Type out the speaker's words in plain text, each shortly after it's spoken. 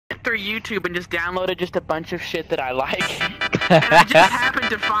went through YouTube and just downloaded just a bunch of shit that I like. And I just happened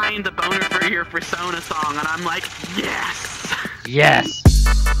to find the Boner for Your Persona song, and I'm like, yes! Yes!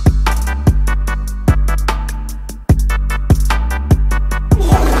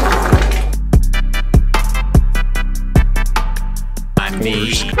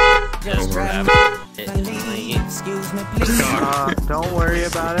 Don't worry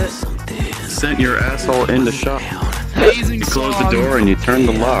about it. Sent your asshole in the shop. You close the door and you turn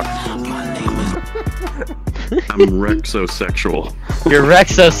the lock. I'm rexosexual. You're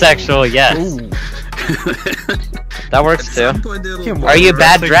rexosexual, yes. That works too. Are you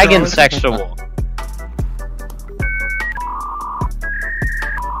bad dragon sexual?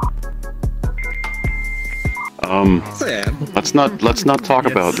 Let's not talk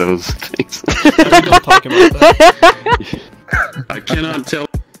about those things. Don't talk about that. I cannot tell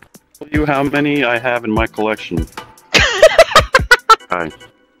you how many I have in my collection. Hi.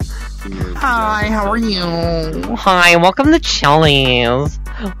 Hi, how are you? Hi, welcome to Chili's.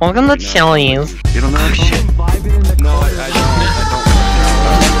 Welcome to Chili's. You don't know that song? No, I don't.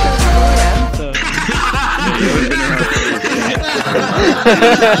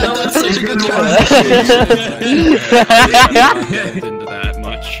 That's such a good one. Into that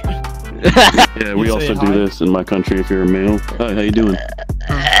much. Yeah, we also do this in my country if you're a male. Hi, how you doing?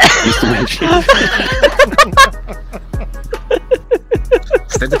 Just to mention.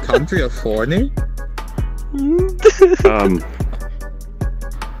 Is that the country of horny?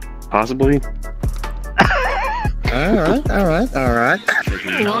 Possibly. Alright.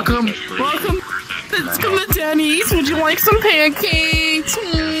 Welcome. Let's come to Denny's. Would you like some pancakes?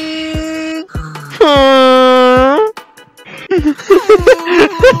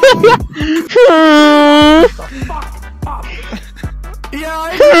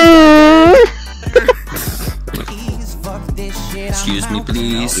 Excuse me,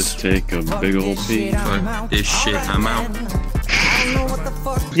 please. Just take a big old pee. Fuck this shit, I'm out.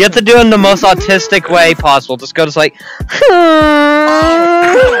 You have to do it in the most autistic way possible. Just go just like.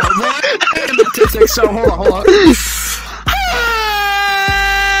 So hold on.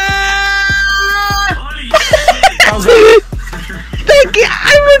 Thank you.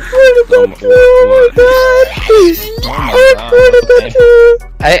 I recorded that too. Oh my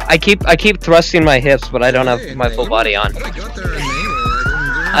god. I keep thrusting my hips, but I don't have my full body on.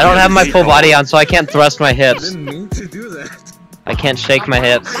 I don't have my full body on, so I can't thrust my hips. I can't shake my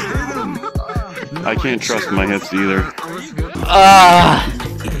hips. I can't trust my hips either.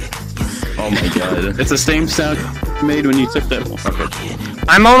 Oh my god. It's the same sound you made when you took that one. Okay.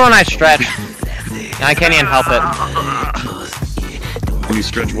 I'm on when I stretch. I can't even help it. When you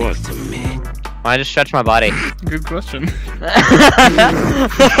stretch what? I just stretch my body. Good question.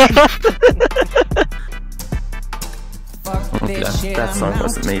 That song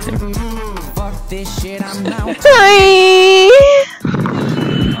was amazing.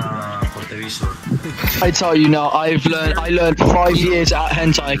 I tell you now, I learned 5 years at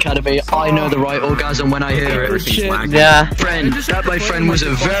Hentai Academy. I know the right orgasm when I hear it. Yeah. My friend was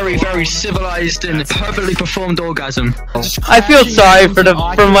a very, very civilized and perfectly performed orgasm. I feel sorry for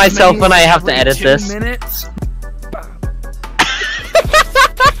myself when I have to edit this.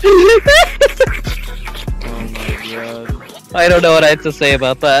 I don't know what I have to say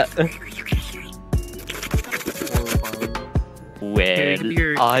about that. Well,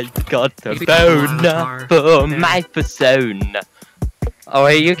 I got the boner for my persona. Oh,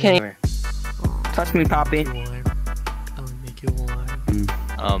 wait, you can't. Touch me, Poppy.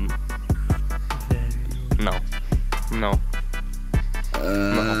 No. No. No.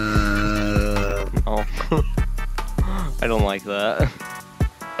 I don't like that.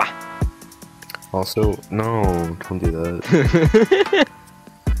 Also, no, don't do that.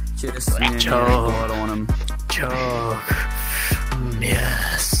 Just choke on him. Choke.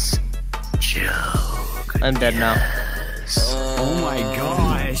 Yes. Choke. I'm dead now. Oh my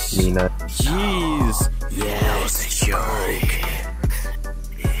gosh. Nina. Jeez. Yes. Choke.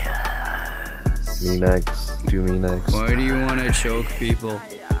 Yes. Me next. Do me next. Why do you want to choke people?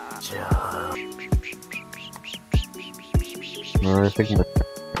 No, I think I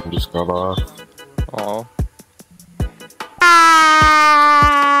just got off. Oh.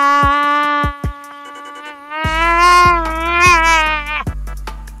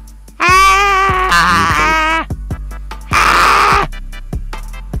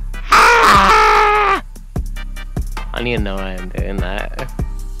 I need to know why I'm doing that.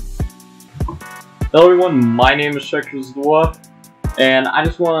 Hello everyone, my name is Shrek's Dwarf, and I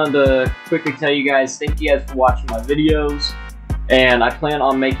just wanted to quickly tell you guys, thank you guys for watching my videos, and I plan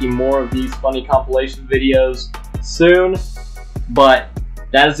on making more of these funny compilation videos soon, but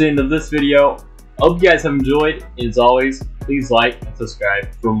that is the end of this video. Hope you guys have enjoyed. As always, please like and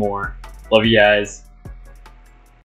subscribe for more. Love you guys.